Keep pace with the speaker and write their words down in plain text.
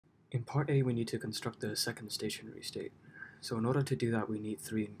In part A, we need to construct the second stationary state. So in order to do that, we need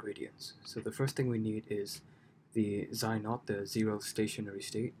three ingredients. So the first thing we need is the xi0, the zero stationary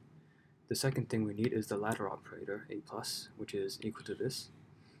state. The second thing we need is the ladder operator, a plus, which is equal to this.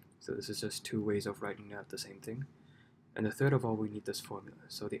 So this is just two ways of writing out the same thing. And the third of all, we need this formula.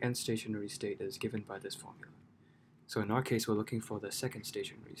 So the nth stationary state is given by this formula. So in our case, we're looking for the second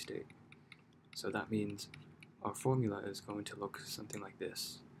stationary state. So that means our formula is going to look something like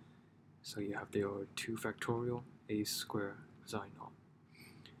this. So you have your 2 factorial a square xi0.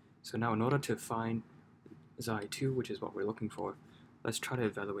 So now in order to find xi2, which is what we're looking for, let's try to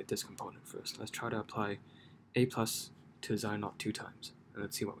evaluate this component first. Let's try to apply a plus to xi0 2 times, and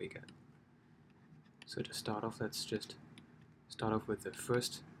let's see what we get. So to start off, let's just start off with the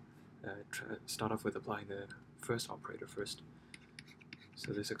first, start off with applying the first operator first.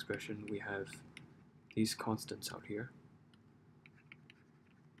 So this expression, we have these constants out here.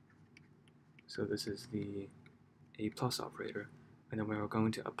 So this is the a plus operator, and then we're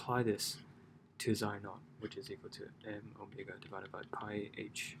going to apply this to xi0, which is equal to m omega divided by pi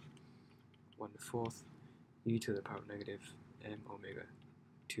h 1/4 e to the power of negative m omega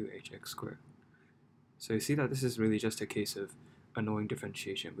 2hx squared. So you see that this is really just a case of annoying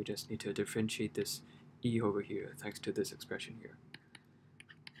differentiation. We just need to differentiate this e over here thanks to this expression here.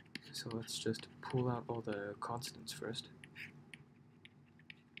 So let's just pull out all the constants first.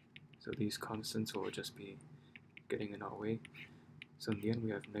 So these constants will just be getting in our way. So in the end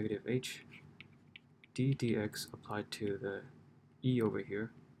we have negative h d dx applied to the e over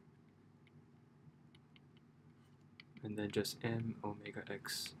here, and then just m omega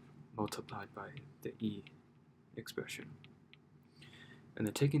x multiplied by the e expression. And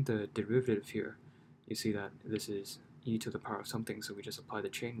then taking the derivative here, you see that this is e to the power of something, so we just apply the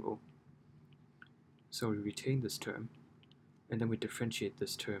chain rule. So we retain this term, and then we differentiate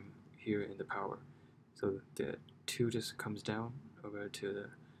this term here in the power. So the 2 just comes down over to the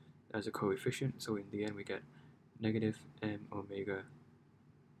as a coefficient, so in the end we get negative m omega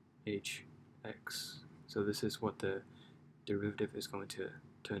hx. So this is what the derivative is going to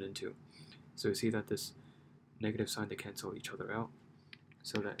turn into. So you see that this negative sign, they cancel each other out,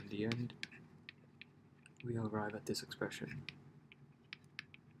 so that in the end we arrive at this expression.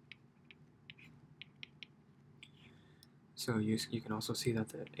 So you can also see that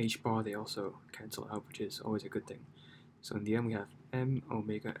the h bar, they also cancel out, which is always a good thing. So in the end we have m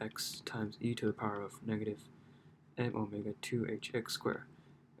omega x times e to the power of negative m omega 2hx squared.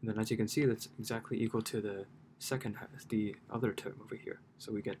 And then as you can see, that's exactly equal to the second half, the other term over here.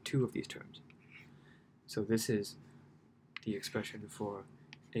 So we get 2 of these terms. So this is the expression for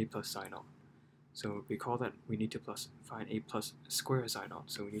a plus xi0. So recall that we need to find a plus square xi0.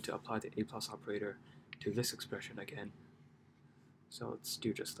 So we need to apply the a plus operator to this expression again. So let's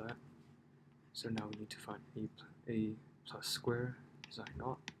do just that. So now we need to find a plus square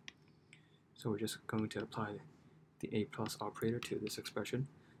xi0. So we're just going to apply the a plus operator to this expression.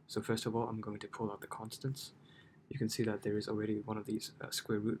 So first of all, I'm going to pull out the constants. You can see that there is already one of these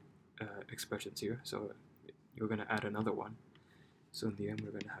square root expressions here, so you're going to add another one. So in the end,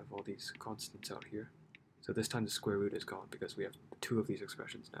 we're going to have all these constants out here. So this time the square root is gone because we have 2 of these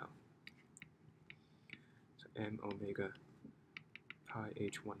expressions now. So m omega pi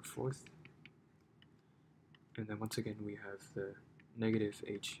h 1/4. And then once again we have the negative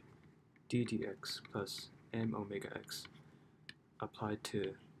h d dx plus m omega x applied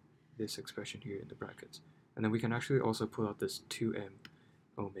to this expression here in the brackets. And then we can actually also pull out this 2m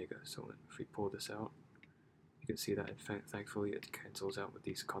omega. So if we pull this out, you can see that thankfully it cancels out with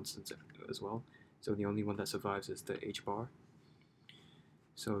these constants as well. So the only one that survives is the h bar.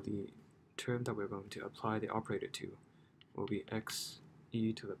 So the term that we're going to apply the operator to will be x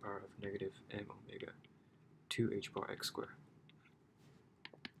e to the power of negative m omega 2h bar x squared.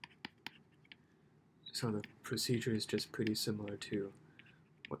 So the procedure is just pretty similar to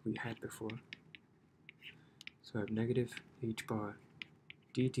what we had before. So I have negative h bar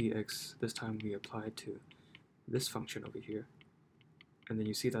d dx, this time we apply it to this function over here. And then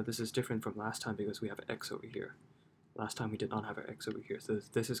you see that this is different from last time because we have x over here. Last time we did not have our x over here, so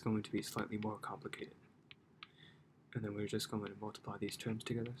this is going to be slightly more complicated. And then we're just going to multiply these terms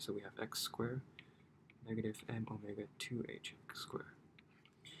together, so we have x squared negative m omega 2hx squared.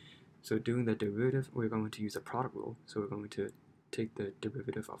 So doing the derivative, we're going to use the product rule. So we're going to take the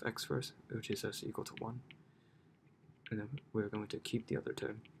derivative of x first, which is s equal to 1. And then we're going to keep the other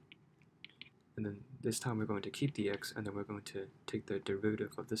term. And then this time we're going to keep the x, and then we're going to take the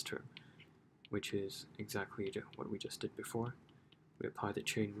derivative of this term, which is exactly what we just did before. We apply the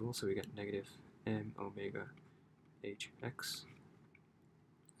chain rule, so we get negative m omega hx.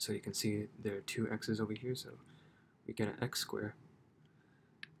 So you can see there are two x's over here, so we get an x squared.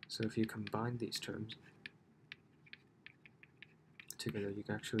 So if you combine these terms together, you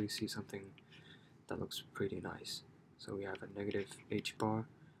can actually see something that looks pretty nice. So we have a negative h bar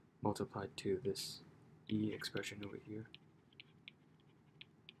multiplied to this e expression over here.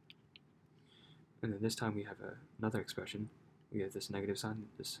 And then this time we have another expression. We have this negative sign,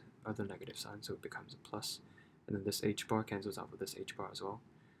 this other negative sign, so it becomes a plus. And then this h bar cancels out with this h bar as well.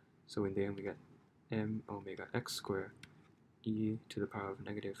 So in the end we get m omega x squared e to the power of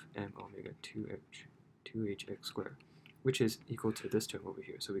negative m omega 2hx squared, which is equal to this term over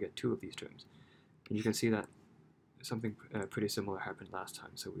here. So we get two of these terms. And you can see that something pretty similar happened last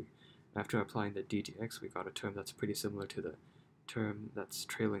time. So after applying the d dx, we got a term that's pretty similar to the term that's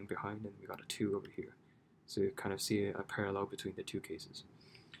trailing behind, and we got a 2 over here. So you kind of see a parallel between the two cases.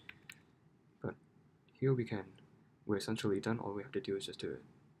 But here we're essentially done. All we have to do is just to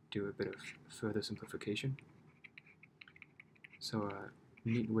do a bit of further simplification. So a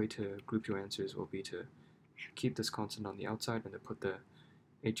neat way to group your answers will be to keep this constant on the outside and then put the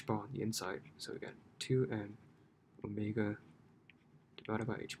h bar on the inside. So we get 2m omega divided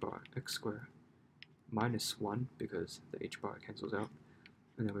by h bar x squared minus 1 because the h bar cancels out,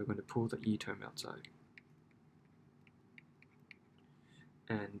 and then we're going to pull the e term outside.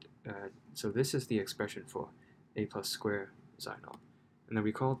 And so this is the expression for a plus square xi naught. And then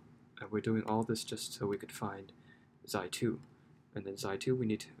recall we're doing all this just so we could find xi2. And then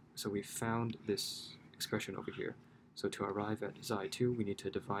xi2 so we found this expression over here. So to arrive at xi2 we need to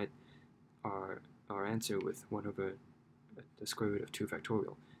divide our answer with 1 over the square root of 2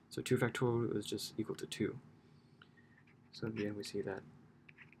 factorial. So 2 factorial is just equal to 2. So in the end we see that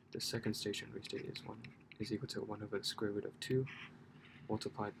the second stationary state is equal to 1 over the square root of 2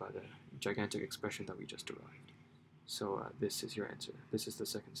 multiplied by the gigantic expression that we just derived. So this is your answer. This is the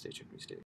second stationary state.